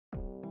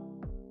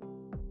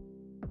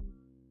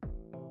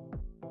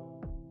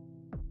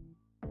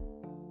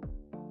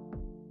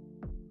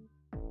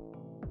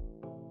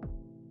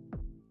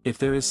If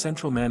there is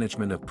central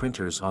management of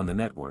printers on the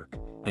network,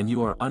 and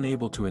you are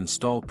unable to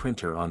install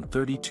printer on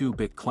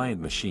 32-bit client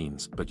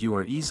machines but you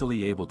are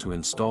easily able to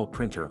install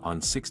printer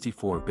on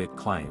 64-bit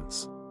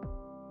clients,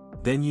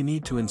 then you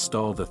need to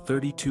install the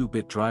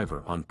 32-bit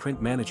driver on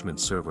print management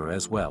server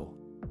as well.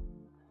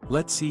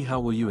 Let's see how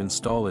will you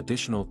install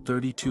additional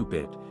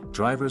 32-bit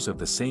drivers of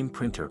the same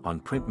printer on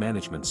print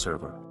management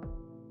server.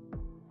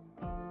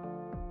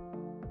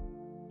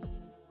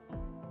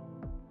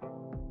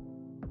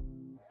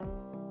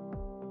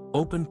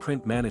 Open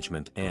Print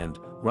Management and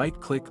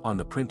right-click on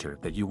the printer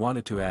that you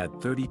wanted to add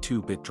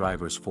 32-bit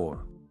drivers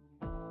for.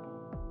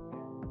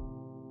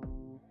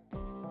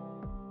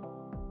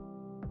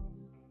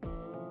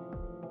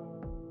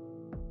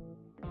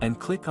 And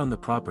click on the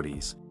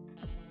Properties.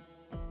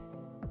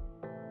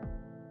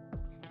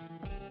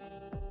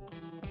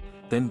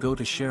 Then go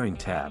to Sharing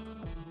tab.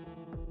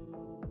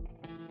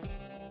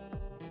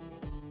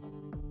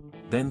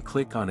 Then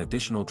click on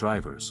Additional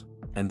Drivers,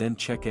 and then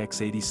check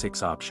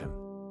x86 option.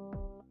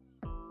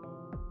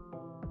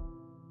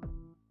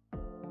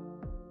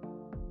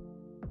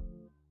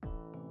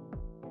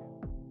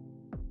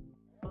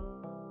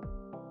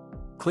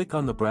 Click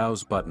on the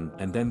Browse button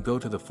and then go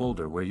to the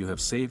folder where you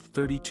have saved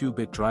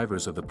 32-bit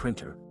drivers of the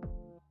printer.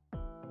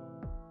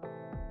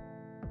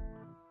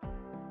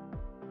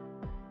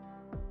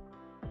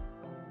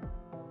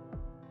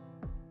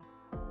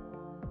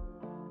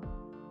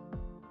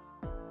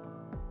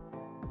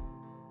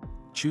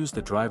 Choose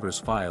the drivers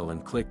file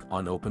and click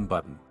on Open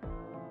button.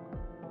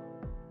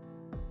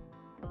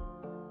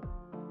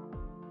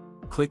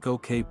 Click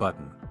OK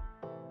button.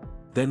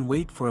 Then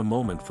wait for a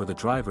moment for the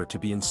driver to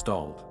be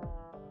installed.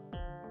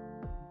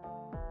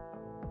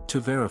 To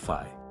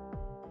verify,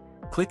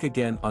 click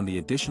again on the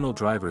Additional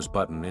Drivers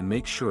button and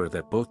make sure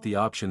that both the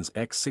options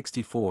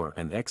x64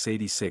 and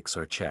x86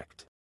 are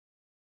checked.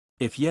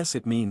 If yes,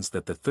 it means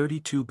that the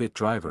 32-bit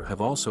driver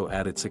have also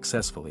added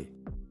successfully.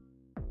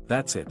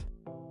 That's it.